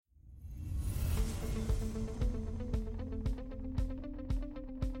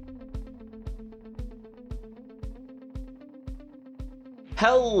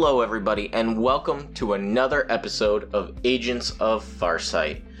Hello everybody, and welcome to another episode of Agents of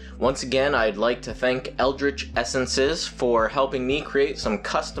Farsight. Once again, I'd like to thank Eldritch Essences for helping me create some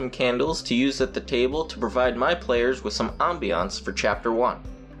custom candles to use at the table to provide my players with some ambiance for Chapter 1.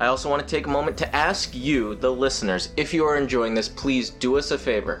 I also want to take a moment to ask you, the listeners, if you are enjoying this, please do us a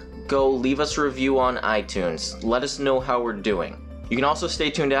favor. Go leave us a review on iTunes. Let us know how we're doing. You can also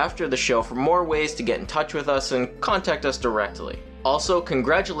stay tuned after the show for more ways to get in touch with us and contact us directly. Also,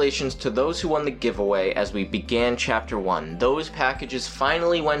 congratulations to those who won the giveaway as we began Chapter 1. Those packages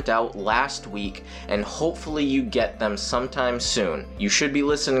finally went out last week, and hopefully you get them sometime soon. You should be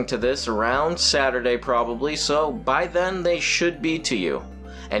listening to this around Saturday probably, so by then they should be to you.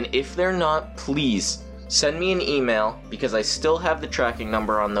 And if they're not, please send me an email, because I still have the tracking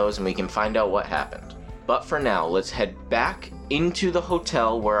number on those and we can find out what happened. But for now, let's head back into the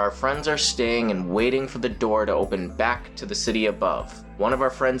hotel where our friends are staying and waiting for the door to open back to the city above. One of our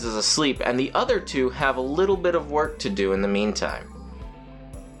friends is asleep, and the other two have a little bit of work to do in the meantime.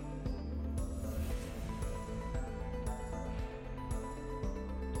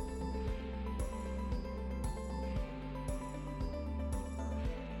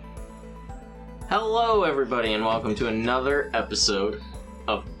 Hello everybody, and welcome to another episode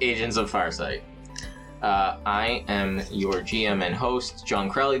of Agents of Farsight. I am your GM and host, John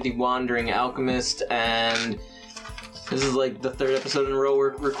Crowley, the Wandering Alchemist, and this is like the third episode in a row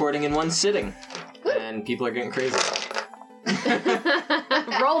we're recording in one sitting, and people are getting crazy.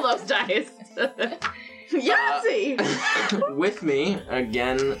 Roll those dice. Yahtzee! With me,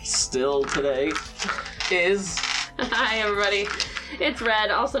 again, still today, is... Hi everybody, it's Red,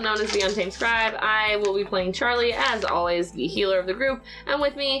 also known as the Untamed Scribe. I will be playing Charlie, as always, the healer of the group, and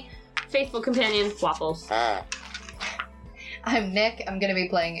with me, faithful companion, Waffles. I'm Nick. I'm going to be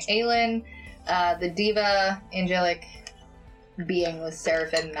playing Aelin, the diva, angelic being with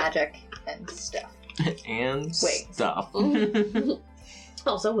seraphim magic and stuff. And Wings. stuff.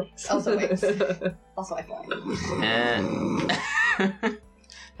 Also wings. Also wings. Also I fly. And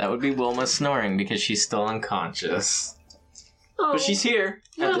that would be Wilma snoring because she's still unconscious. Oh. But she's here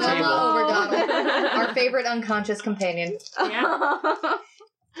at the Wilma table. Overdonnell, our favorite unconscious companion. Yeah.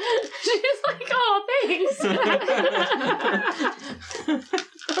 She's like, oh, thanks.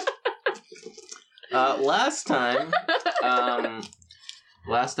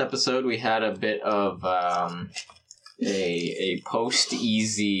 Last episode we had a bit of a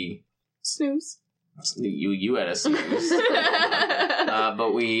post-easy Snooze. You had a snooze.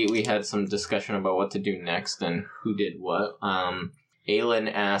 But we had some discussion about what to do next and who did what.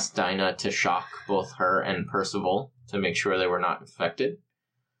 Aelin asked Dinah to shock both her and Percival to make sure they were not infected.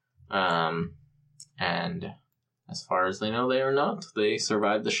 And as far as they know, they are not. They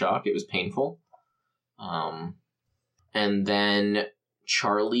survived the shock. It was painful. And then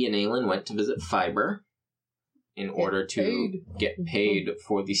Charlie and Aelin went to visit Fiber in order to get paid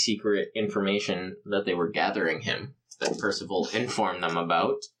for the secret information that they were gathering him, that Percival informed them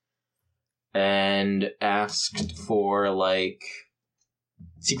about, and asked for, like,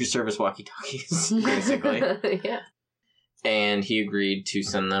 Secret Service walkie-talkies, basically. Yeah. And he agreed to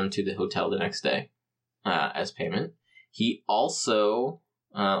send them to the hotel the next day as payment. He also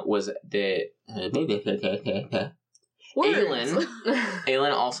was the...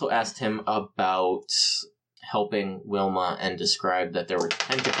 Aelin also asked him about helping Wilma and described that there were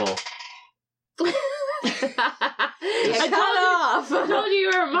tentacle... I told you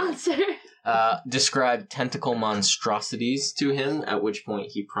were a monster. Described tentacle monstrosities to him, at which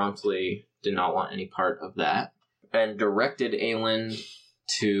point he promptly did not want any part of that. And directed Aelin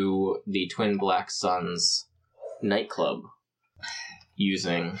to the Twin Black Suns nightclub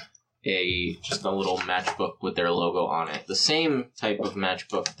using just a little matchbook with their logo on it. The same type of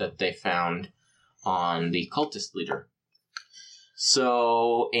matchbook that they found on the cultist leader.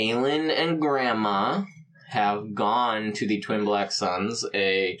 So Aelin and Grandma have gone to the Twin Black Suns,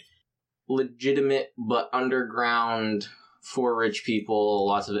 a legitimate but underground for rich people,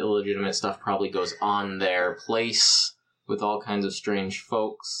 lots of illegitimate stuff probably goes on their place with all kinds of strange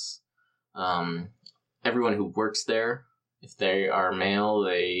folks. Everyone who works there, if they are male,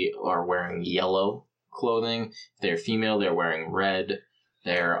 they are wearing yellow clothing. If they're female, they're wearing red.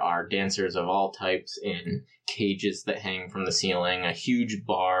 There are dancers of all types in cages that hang from the ceiling, a huge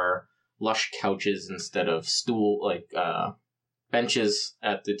bar, lush couches instead of benches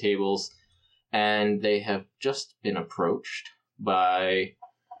at the tables. And they have just been approached by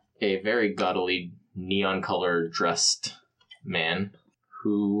a very gaudily neon-colored dressed man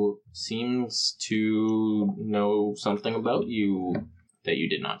who seems to know something about you that you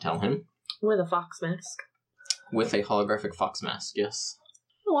did not tell him. With a fox mask. With a holographic fox mask, yes.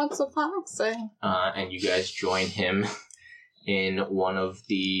 What's the fox say? And you guys join him in one of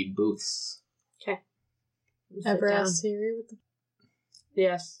the booths. Ever asked Siri what the...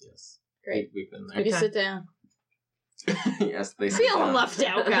 Yes. Yes. Great. We've been there. You sit down. Yes, they sit Feeling down. left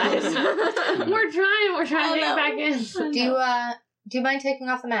out, guys. We're trying to get back in. Do you mind taking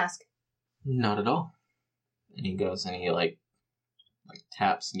off the mask? Not at all. And he goes and he like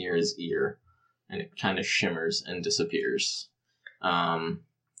taps near his ear, and it kind of shimmers and disappears.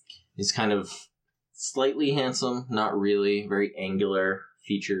 He's kind of slightly handsome, not really, very angular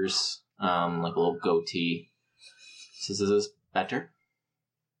features, like a little goatee. Says, "Is this better?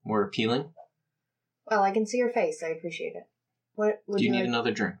 More appealing? Well, I can see your face. I appreciate it. What would Do you need like?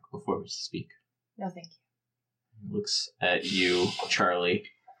 another drink before we speak?" No, thank you. He looks at you, Charlie.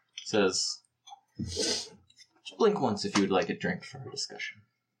 Says, "Just blink once if you would like a drink for our discussion."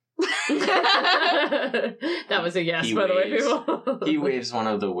 That was a yes, He by the way, waves. people. He waves one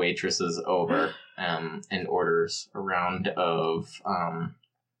of the waitresses over and orders a round of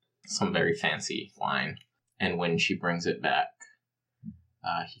some very fancy wine. And when she brings it back,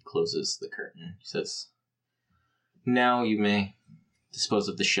 he closes the curtain. He says, "Now you may dispose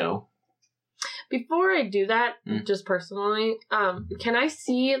of the show." Before I do that, just personally, can I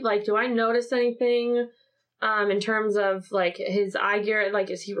see, like, do I notice anything in terms of, like, his eye gear? Like,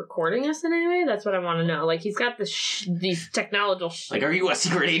 is he recording us in any way? That's what I want to know. Like, he's got these technological Like, are you a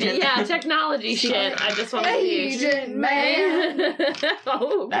secret agent? Yeah, technology shit. I just want to see. Agent man.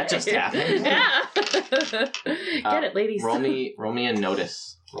 Oh, okay. That just happened. Yeah. Get it, ladies. Roll me a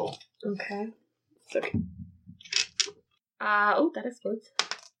notice roll. Okay. Okay. That explodes.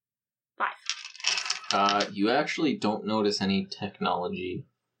 5. You actually don't notice any technology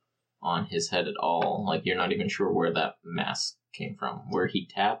on his head at all. Like, you're not even sure where that mask came from. Where he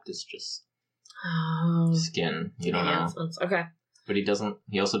tapped is just skin. You don't know. Okay. But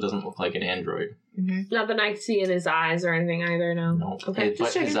he also doesn't look like an android. Mm-hmm. Nothing I see in his eyes or anything either, no. No. Okay,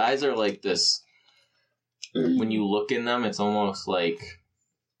 But his eyes are like this. When you look in them, it's almost like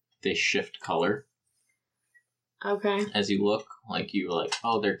they shift color. Okay. As you look, like you're like,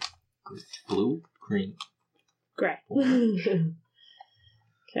 oh, they're blue, green. Great.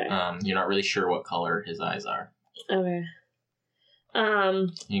 Okay. You're not really sure what color his eyes are. Okay.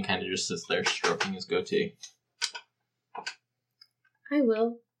 He kind of just sits there stroking his goatee. I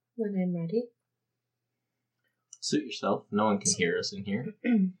will when I'm ready. Suit yourself. No one can hear us in here.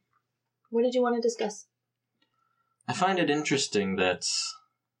 What did you want to discuss? I find it interesting that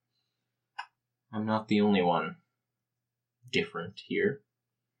I'm not the only one different here.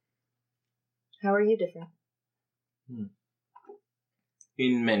 How are you different?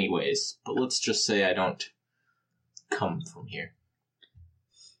 In many ways, but let's just say I don't come from here.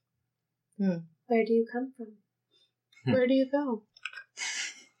 Where do you come from? Where do you go?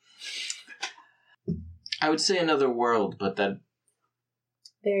 I would say another world, but that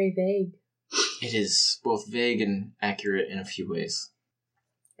Very vague. it is both vague and accurate in a few ways.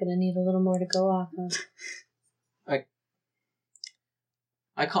 Gonna need a little more to go off of.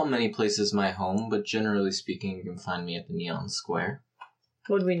 I call many places my home, but generally speaking, you can find me at the Neon Square.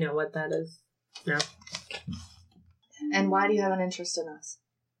 Would we know what that is? No. And why do you have an interest in us?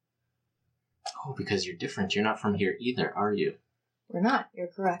 Oh, because you're different. You're not from here either, are you? We're not. You're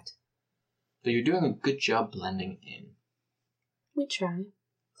correct. But you're doing a good job blending in. We try.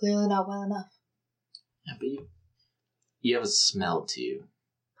 Clearly not well enough. Yeah, but you have a smell to you.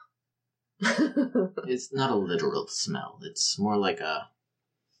 It's not a literal smell. It's more like a...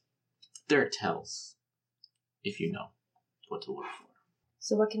 There are tells, if you know what to look for.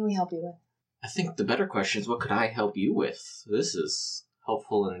 So what can we help you with? I think the better question is, what could I help you with? This is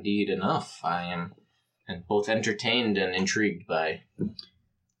helpful indeed enough. I am both entertained and intrigued by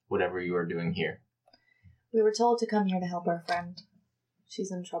whatever you are doing here. We were told to come here to help our friend.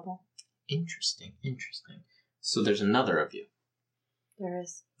 She's in trouble. Interesting. So there's another of you. There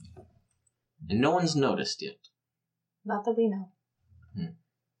is. And no one's noticed yet. Not that we know.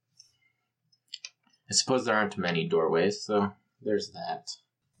 I suppose there aren't many doorways, so there's that.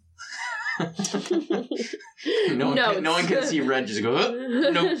 No one can see Red just go,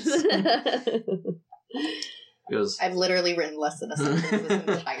 notes. He goes, I've literally written less than a sentence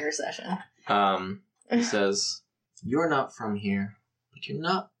this entire session. He says, "You're not from here, but you're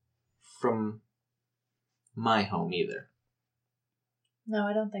not from my home either." No,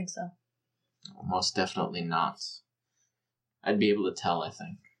 I don't think so. Most definitely not. I'd be able to tell, I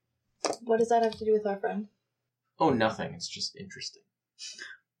think. What does that have to do with our friend? Oh, nothing. It's just interesting.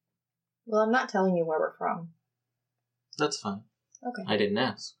 Well, I'm not telling you where we're from. That's fine. Okay. I didn't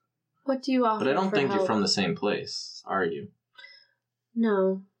ask. What do you offer? But I don't for think help? you're from the same place, are you?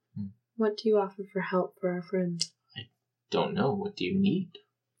 No. What do you offer for help for our friend? Don't know. What do you need?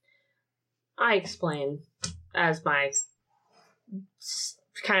 I explain as my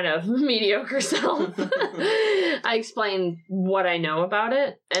kind of mediocre self. I explain what I know about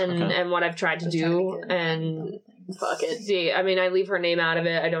it and what I've tried to do, and fuck it. See, I mean, I leave her name out of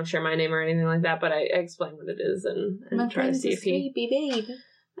it. I don't share my name or anything like that, but I explain what it is and try to see if he... babe.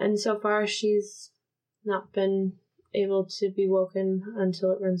 And so far, she's not been able to be woken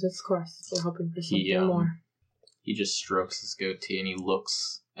until it runs its course. We're hoping for something more. He just strokes his goatee and he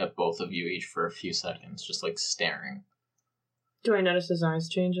looks at both of you each for a few seconds, just like staring. Do I notice his eyes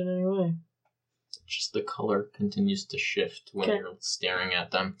change in any way? Just the color continues to shift when you're staring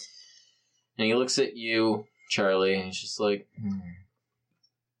at them. And he looks at you, Charlie, and he's just like,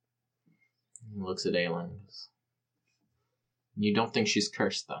 He looks at Aelin. You don't think she's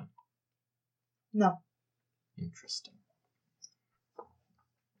cursed, then? No. Interesting.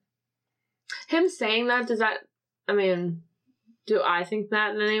 Him saying that, does that... I mean, do I think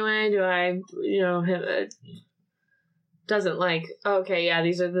that in any way? Do I, him... doesn't like, okay, yeah,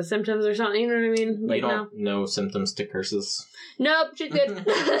 these are the symptoms or something, you know what I mean? Like, you don't know symptoms to curses. Nope, she's good.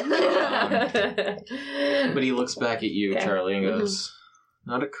 But he looks back at you, Charlie, and goes,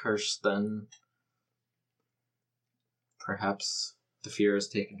 not a curse, then. Perhaps the fear has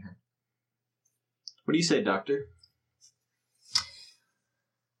taken her. What do you say, Doctor?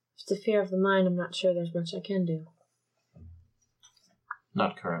 If it's a fear of the mind, I'm not sure there's much I can do.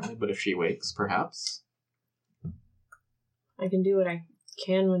 Not currently, but if she wakes, perhaps. I can do what I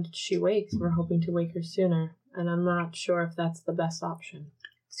can when she wakes. We're hoping to wake her sooner, and I'm not sure if that's the best option.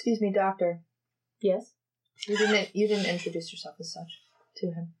 Excuse me, Doctor. Yes? You didn't introduce yourself as such to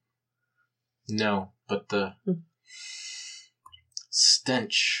him. No, but the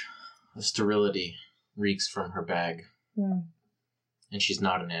stench of sterility reeks from her bag. And she's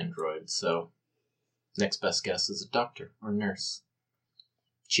not an android, so next best guess is a doctor or nurse.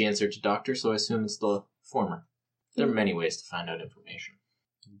 She answered to doctor, so I assume it's the former. There are many ways to find out information.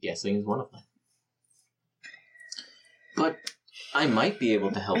 Guessing is one of them. But I might be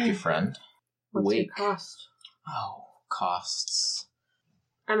able to help you, friend. What's it cost? Oh, costs.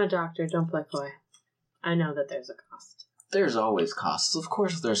 I'm a doctor, don't play coy. I know that there's a cost. There's always costs. Of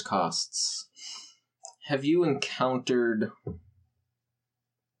course there's costs. Have you encountered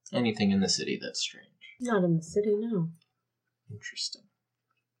anything in the city that's strange? Not in the city, no. Interesting.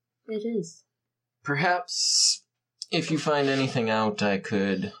 It is. Perhaps, if you find anything out, I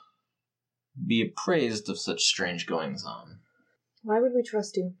could be appraised of such strange goings-on. Why would we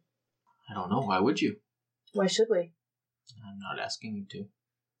trust you? I don't know. Why would you? Why should we? I'm not asking you to.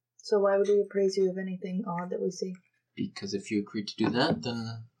 So why would we appraise you of anything odd that we see? Because if you agree to do that,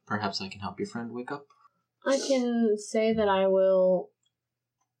 then perhaps I can help your friend wake up. I can say that I will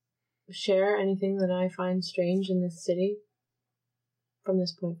share anything that I find strange in this city from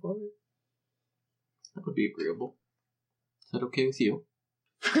this point forward. That would be agreeable. Is that okay with you?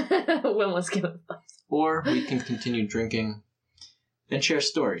 When was given thoughts. Or we can continue drinking and share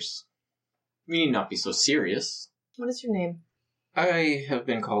stories. We need not be so serious. What is your name? I have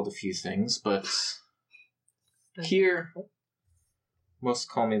been called a few things, but here, most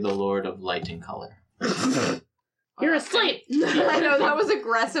call me the Lord of Light and Color. You're asleep! I know, that was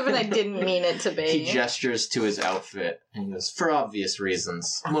aggressive and I didn't mean it to be. He gestures to his outfit and goes, for obvious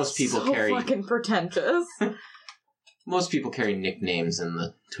reasons. Most people so carry... fucking pretentious. Most people carry nicknames in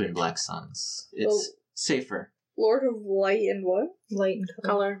the Twin Black Suns. It's safer. Lord of Light and what? Light and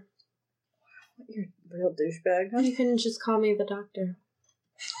Color. You're a real douchebag, huh? You can just call me the doctor.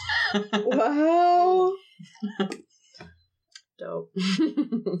 Wow. Dope.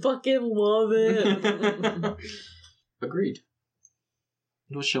 Fucking love it. Agreed.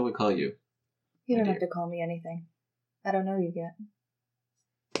 What shall we call you? You don't have to call me anything. I don't know you yet.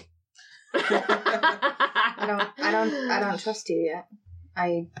 I don't trust you yet.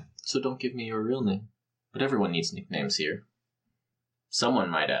 So don't give me your real name. But everyone needs nicknames here. Someone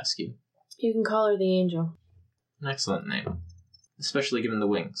might ask you. You can call her the Angel. An excellent name. Especially given the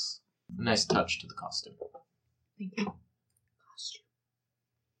wings. A nice touch to the costume. Thank you.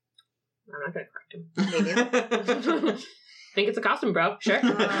 I'm not gonna correct him. Think it's a costume, bro. Sure.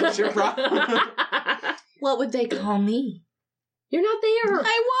 Sure, bro. What would they call me? You're not there.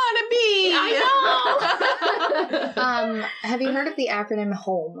 I want to be! I know! Have you heard of the acronym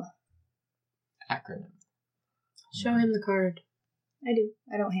HOME? Acronym. Show him the card. I do.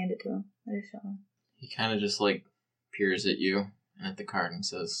 I don't hand it to him. I just show him. He kind of just, peers at you and at the card and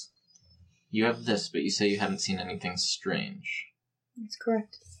says, you have this, but you say you haven't seen anything strange. That's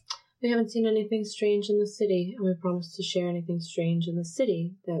correct. We haven't seen anything strange in the city, and we promise to share anything strange in the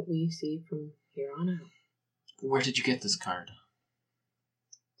city that we see from here on out. Where did you get this card?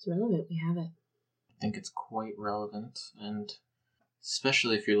 It's relevant. We have it. I think it's quite relevant, and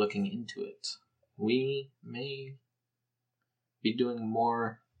especially if you're looking into it. We may be doing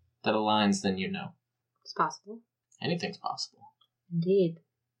more that aligns than you know. It's possible. Anything's possible. Indeed.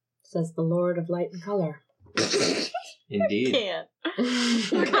 Says the Lord of Light and Color. Indeed. Can't.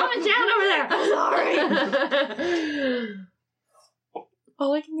 You're coming down over there! I'm sorry!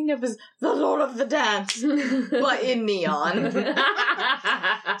 All I can think of is the Lord of the Dance, but in neon.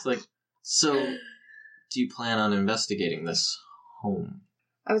 It's like, so, do you plan on investigating this home?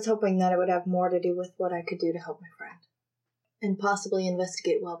 I was hoping that it would have more to do with what I could do to help my friend. And possibly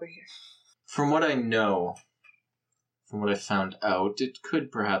investigate while we're here. From what I know, from what I found out, it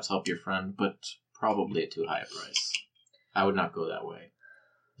could perhaps help your friend, but probably at too high a price. I would not go that way,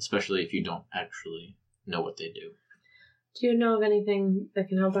 especially if you don't actually know what they do. Do you know of anything that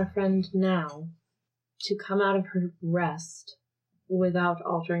can help our friend now to come out of her rest without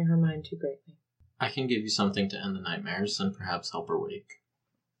altering her mind too greatly? I can give you something to end the nightmares and perhaps help her wake.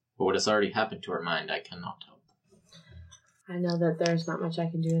 But what has already happened to her mind, I cannot help. I know that there's not much I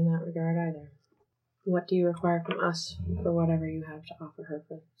can do in that regard either. What do you require from us for whatever you have to offer her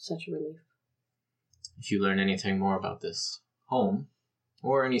for such a relief? If you learn anything more about this home,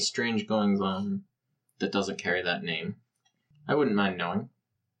 or any strange goings-on that doesn't carry that name, I wouldn't mind knowing.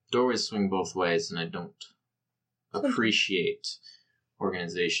 Doorways swing both ways, and I don't appreciate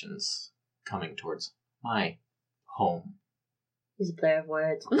organizations coming towards my home. He's a player of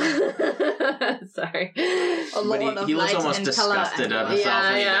words. Sorry. But he looks almost disgusted at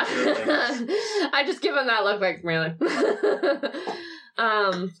himself. Yeah. Definitely. I just give him that look like, really.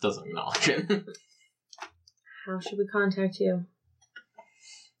 Doesn't acknowledge it. How should we contact you?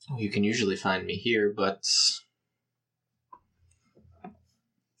 Oh, you can usually find me here, but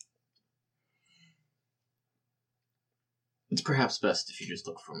it's perhaps best if you just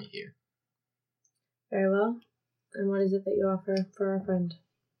look for me here. Very well. And what is it that you offer for our friend?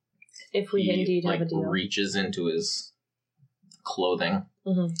 If we indeed have a deal. He reaches into his clothing.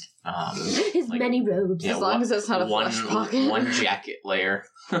 Mm-hmm. His many robes. Yeah, as long as it's not a flesh pocket. One jacket layer.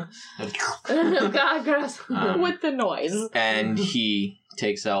 Oh, God, gross. With the noise. And he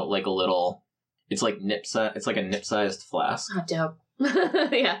takes out like a little. It's like it's like a nip-sized flask. Oh, dope.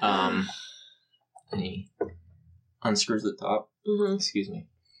 Yeah. And he unscrews the top. Mm-hmm. Excuse me.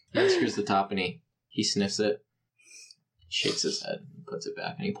 He unscrews the top and he sniffs it. Shakes his head, puts it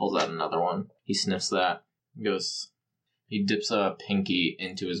back, and he pulls out another one. He sniffs that. He dips a pinky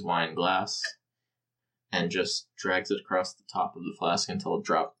into his wine glass and just drags it across the top of the flask until a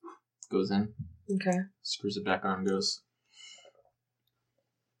drop goes in. Okay. Screws it back on and goes,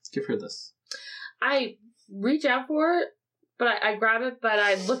 give her this. I reach out for it, but I grab it, but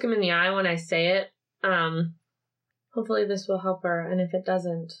I look him in the eye when I say it. Hopefully this will help her, and if it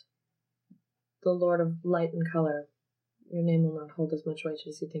doesn't, the Lord of Light and Color, your name will not hold as much weight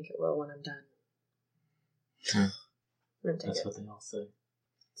as you think it will when I'm done. I'm gonna take That's it. what they all say.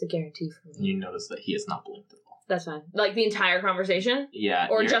 It's a guarantee for me. You notice that he has not blinked at all. That's fine. Like the entire conversation? Yeah.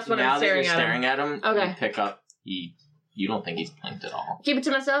 Or just when I'm staring at him? Now that you're staring at him, Okay. you pick up, you don't think he's blinked at all. Keep it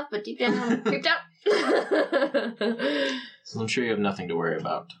to myself, but deep down I'm creeped out. So I'm sure you have nothing to worry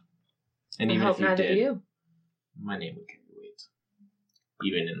about. And I even hope if you neither did, do you. my name would carry weight.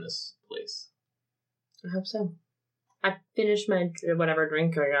 Even in this place. I hope so. I finished my whatever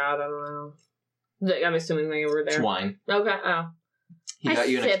drink I got. I don't know. I'm assuming they were there. It's wine. Okay. Oh. He got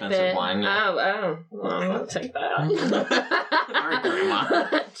you an sip expensive it. wine. Yeah. Oh. Well, I'm gonna take that. All right,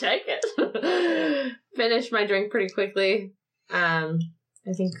 Grandma. Take it. Finish my drink pretty quickly. I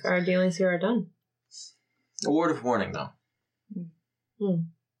think our dealings here are done. A word of warning, though. Hmm.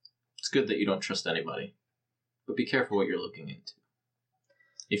 It's good that you don't trust anybody. But be careful what you're looking into.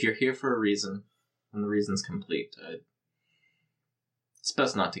 If you're here for a reason, and the reason's complete, it's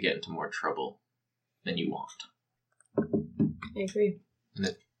best not to get into more trouble than you want. I agree. And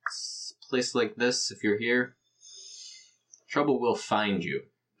it's a place like this, if you're here, trouble will find you,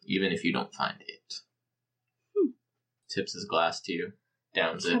 even if you don't find it. Tips his glass to you,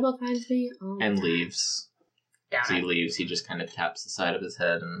 downs it, Trouble finds me all and the time. leaves. As he leaves, he just kind of taps the side of his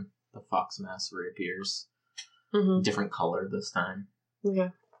head, and the fox mask reappears. Mm-hmm. Different color this time.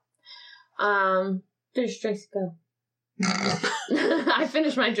 Okay. Finish drinks, go. I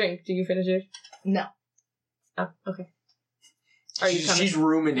finished my drink. Do you finish yours? No. Oh, okay. Are you coming? She's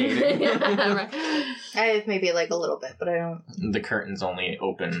ruminating. Yeah, right. I have maybe like a little bit, but I don't. The curtain's only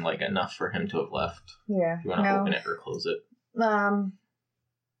open like enough for him to have left. Yeah. You want to no. open it or close it?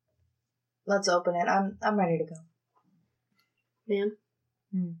 Let's open it. I'm ready to go. Ma'am?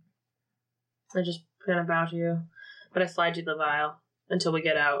 I just kind of bow to you. But I slide you the vial until we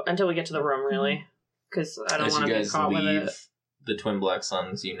get to the room, really. Because I don't want to be caught with it. The Twin Black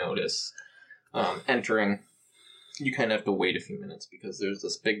Suns, you notice, entering. You kind of have to wait a few minutes because there's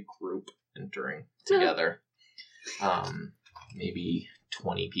this big group entering together. Maybe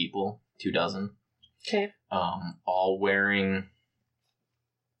 20 people, 24. Okay. All wearing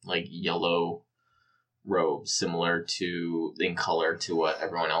like yellow robes, similar to in color to what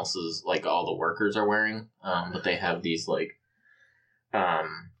everyone else's, like all the workers are wearing. But they have these like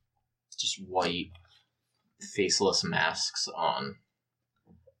just white faceless masks on.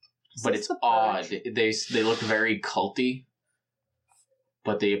 But it's odd. They look very culty,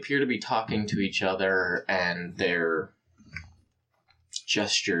 but they appear to be talking to each other, and their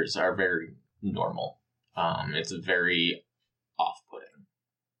gestures are very normal. It's very off-putting,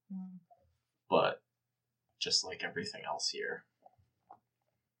 but just like everything else here,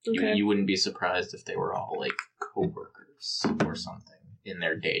 you wouldn't be surprised if they were all like co-workers or something in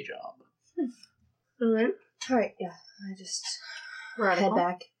their day job. All right. Yeah. I just head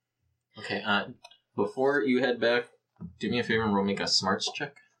back. Okay, before you head back, do me a favor and roll me a smarts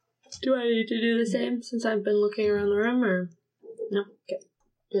check. Do I need to do the same since I've been looking around the room, or no? Okay.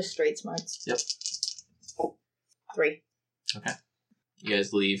 Just straight smarts. Yep. 3. Okay. You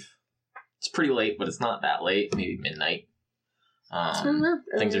guys leave. It's pretty late, but it's not that late. Maybe midnight.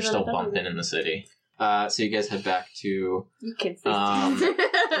 Things are still bumping in the city. So you guys head back to you can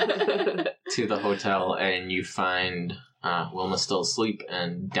to the hotel, and you find Wilma's still asleep,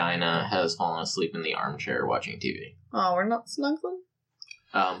 and Dinah has fallen asleep in the armchair watching TV. Oh, we're not snuggling?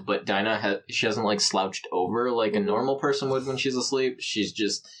 But Dinah she hasn't like slouched over like a normal person would when she's asleep. She's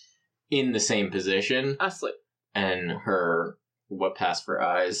just in the same position. Asleep. And her what pass for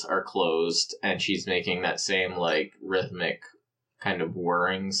eyes are closed, and she's making that same like rhythmic kind of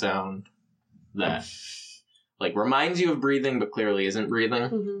whirring sound that like reminds you of breathing but clearly isn't breathing.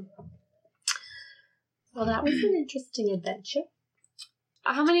 Mm-hmm. Well, that was an interesting adventure.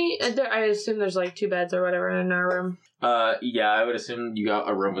 How many? I assume there's like 2 beds or whatever in our room. Yeah, I would assume you got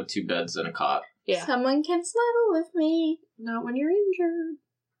a room with 2 beds and a cot. Yeah. Someone can snuggle with me. Not when you're injured.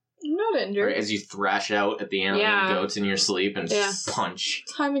 I'm not injured. Right, as you thrash out at the animal goats in your sleep and punch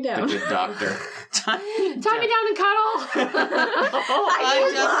Tie me down. the good doctor. Tie me down and cuddle.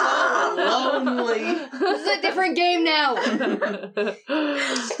 I'm just so lonely. This is a different game now.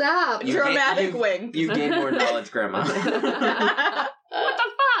 Stop. Dramatic wing. You've gained more knowledge, Grandma. What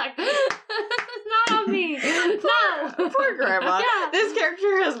the fuck? This is not on me. No. Poor Grandma. Yeah. This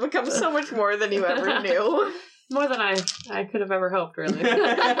character has become so much more than you ever knew. More than I could have ever hoped, really. I'm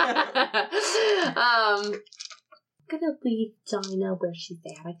gonna leave Dinah where she's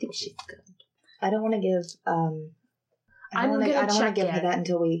at. I think she's good. I don't want to give. I don't want to give her that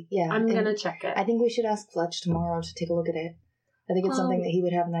until we. Yeah, I'm gonna check it. I think we should ask Fletch tomorrow to take a look at it. I think it's something that he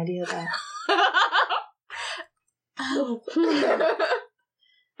would have an idea about.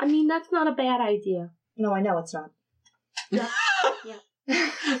 I mean, that's not a bad idea. No, I know it's not. Yeah.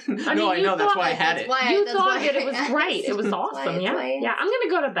 I know, that's why I had it. You thought it was great. It was awesome, yeah. Yeah, I'm gonna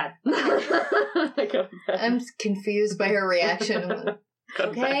go to bed. I'm confused by her reaction.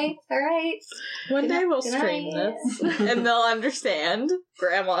 Okay, alright. One day we'll stream this, and they'll understand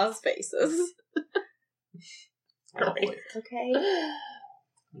Grandma's faces. Great. Okay.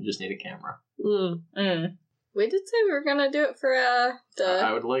 We just need a camera. We did say we were gonna do it for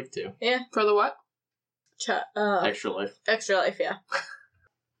I would like to. Yeah. For the what? Extra life. Extra life, yeah.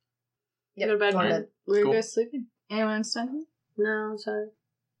 Yep. Go to bed. Right. Were you Cool. guys sleeping? Anyone studying? No, sorry.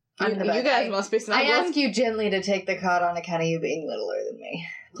 You guys must be I snuggling. ask you gently to take the cot on account of you being littler than me.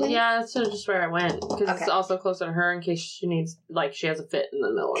 Please? Yeah, that's sort of just where I went. Because it's Okay. also closer to her in case she needs, like, she has a fit in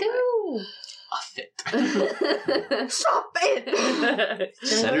the middle Cool. A fit. of the night. Stop it!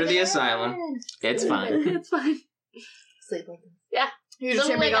 Send her to the asylum. It's fine. It's fine. Sleep like this. Yeah. You just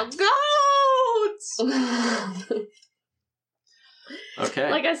hear me go, goats! Okay.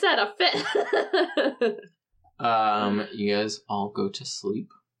 Like I said, a fit. You guys all go to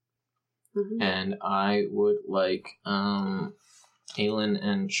sleep, Mhm. and I would like Aelin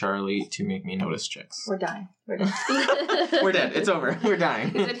and Charlie to make me notice checks. We're dying. We're dying. We're dead. It's over. We're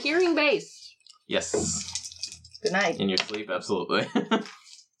dying. Is it hearing based? Yes. Good night. In your sleep, absolutely.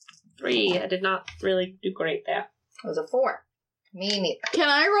 3. I did not really do great there. It was a 4. Me neither. Can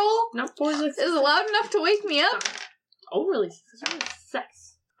I roll? No, 4 is Is it loud enough to wake me up? overly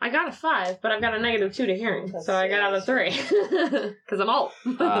 6. I got a 5, but I've got a -2 to hearing, so I got out of 3 because I'm old.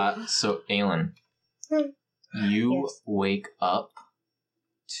 So Aelin, you Yes. wake up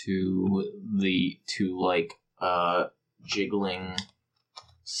to like jiggling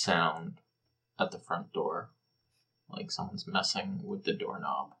sound at the front door, like someone's messing with the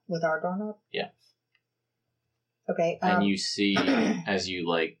doorknob. With our doorknob? Yeah. Okay. And you see, as you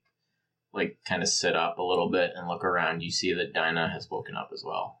like kind of sit up a little bit and look around, you see that Dinah has woken up as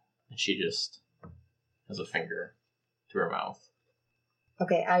well, and she just has a finger to her mouth.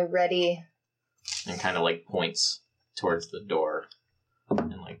 Okay, I ready. And kind of like points towards the door,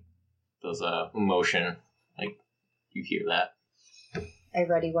 and like does a motion, like you hear that. I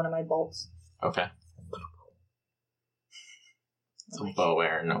ready one of my bolts. Okay. It's a bow,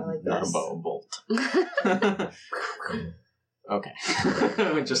 Aaron. No, like not a this. bow, a bolt. Okay.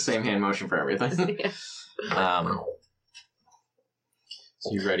 Just same hand motion for everything.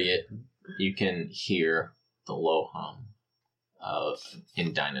 So you ready it. You can hear the low hum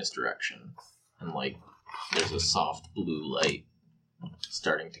in Dinah's direction. And like there's a soft blue light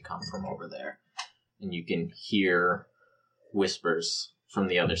starting to come from over there. And you can hear whispers from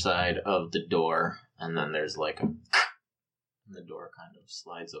the other side of the door, and then there's like a and the door kind of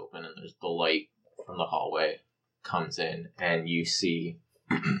slides open, and there's the light from the hallway comes in, and you see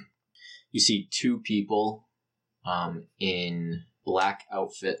two people in black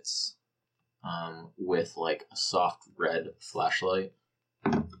outfits with like a soft red flashlight,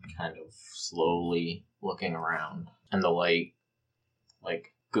 kind of slowly looking around, and the light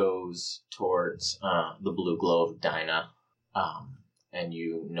like goes towards the blue glow of Dinah, and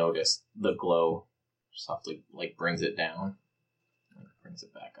you notice the glow softly like brings it down, like brings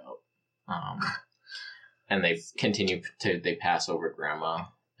it back up, and they pass over Grandma,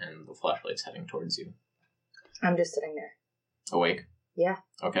 and the flashlight's heading towards you. I'm just sitting there. Awake? Yeah.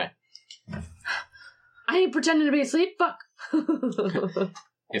 Okay. I ain't pretending to be asleep. Fuck.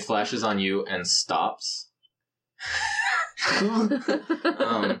 It flashes on you and stops.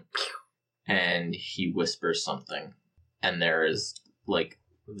 And he whispers something, and there is like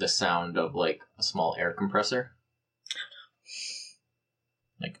the sound of like a small air compressor,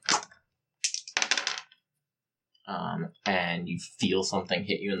 like, and you feel something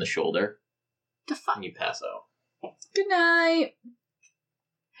hit you in the shoulder, The fuck? and you pass out. Good night.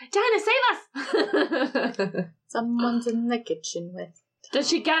 Dinah, save us! Someone's in the kitchen with... Did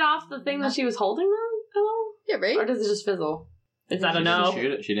she get off the thing that she was holding then at all? Yeah, right? Or does it just fizzle? Is that a She no? didn't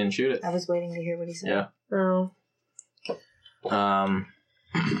shoot it. She didn't shoot it. I was waiting to hear what he said. Yeah. No. I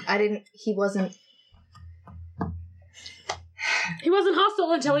didn't. He wasn't. He wasn't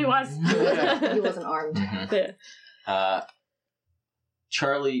hostile until he was. He wasn't armed. Mhm.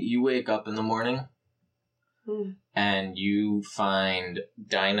 Charlie, you wake up in the morning, and you find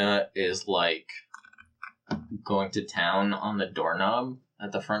Dinah is like going to town on the doorknob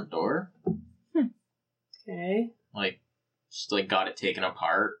at the front door. Okay. Like, she's like got it taken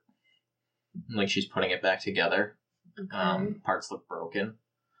apart. Like she's putting it back together. Okay. Parts look broken.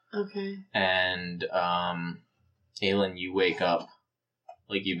 Okay. And Aelin, you wake up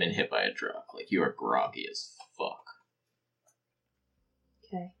like you've been hit by a truck. Like you are groggy as fuck.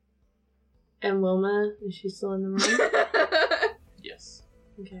 Okay. And Wilma, is she still in the room? Yes.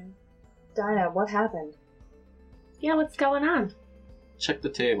 Okay. Dinah, what happened? Yeah, what's going on? Check the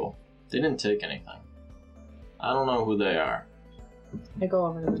table. They didn't take anything. I don't know who they are. I go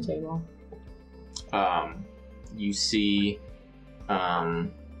over to the table. You see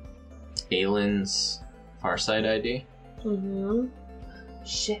Aylin's Farsight ID Mm-hmm.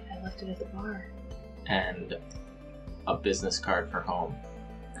 Shit, I left it at the bar. and a business card for home.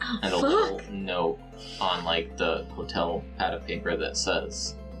 Oh, And a little note on like the hotel pad of paper that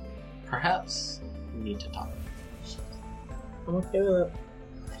says, "Perhaps we need to talk." I'm okay with it.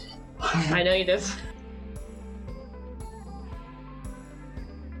 I know you did.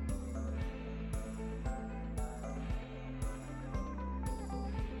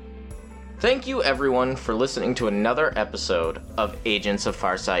 Thank you everyone for listening to another episode of Agents of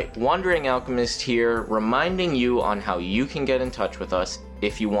Farsight. Wandering Alchemist here, reminding you on how you can get in touch with us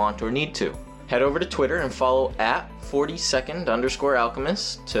if you want or need to. Head over to Twitter and follow at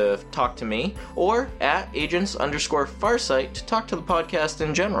 42nd_alchemist to talk to me, or at agents_farsight to talk to the podcast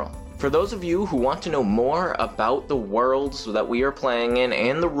in general. For those of you who want to know more about the worlds that we are playing in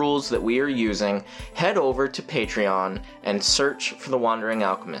and the rules that we are using, head over to Patreon and search for The Wandering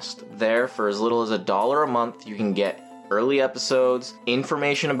Alchemist. There, for as little as $1 a month, you can get early episodes,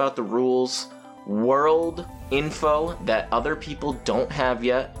 information about the rules, world info that other people don't have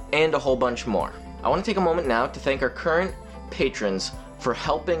yet, and a whole bunch more. I want to take a moment now to thank our current patrons for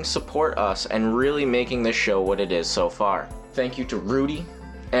helping support us and really making this show what it is so far. Thank you to Rudy,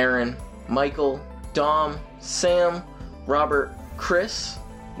 Aaron, Michael, Dom, Sam, Robert, Chris,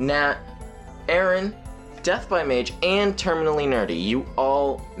 Nat, Aaron, Death by Mage, and Terminally Nerdy. You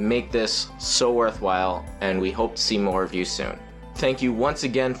all make this so worthwhile, and we hope to see more of you soon. Thank you once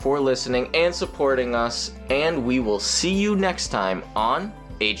again for listening and supporting us, and we will see you next time on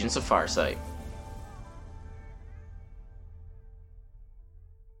Agents of Farsight.